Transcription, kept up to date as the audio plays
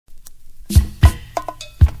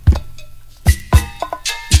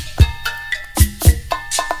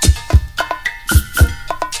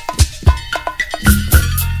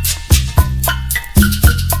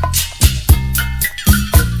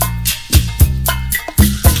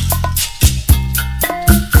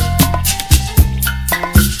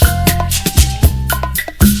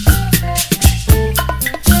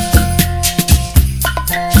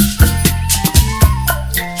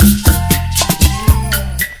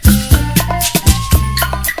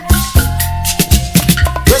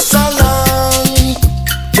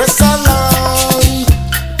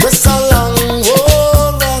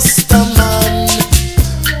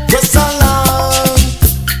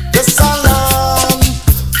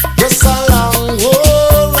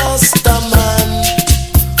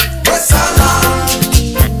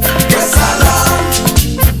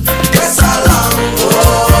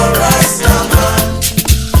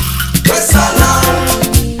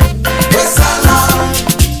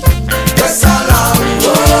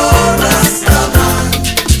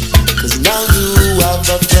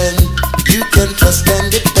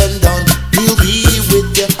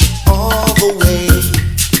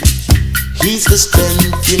He's the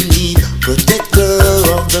strength you need, protector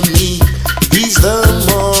of the meek. He's the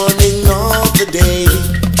morning of the day.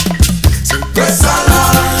 So press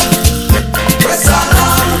along, press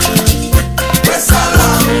along, press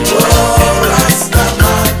along, oh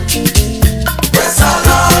Rastaman. Press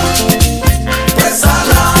along, press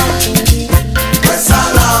along, press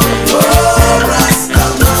along, oh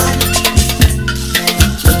Rastaman.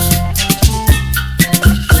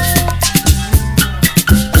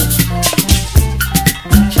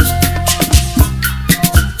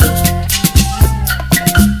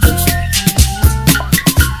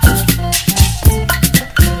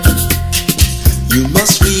 You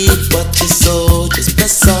must reap what you sow, just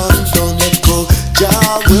press on, don't let go.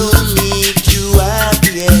 Jah will meet you at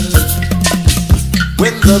the end.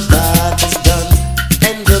 When the battle's done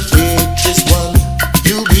and the victory's won,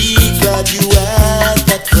 you'll be glad you had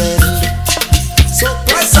that friend. So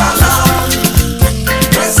press along,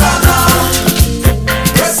 press along,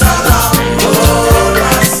 press along, oh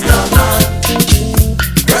Rastaman.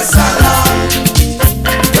 Press along,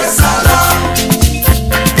 press along,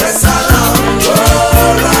 press along,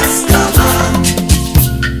 oh Rastaman.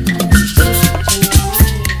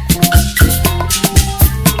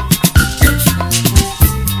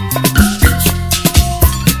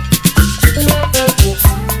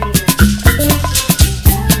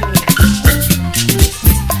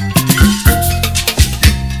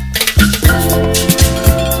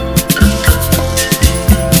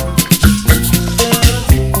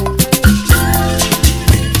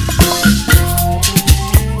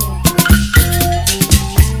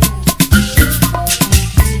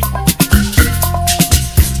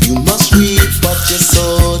 You must reap what you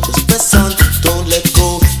sow.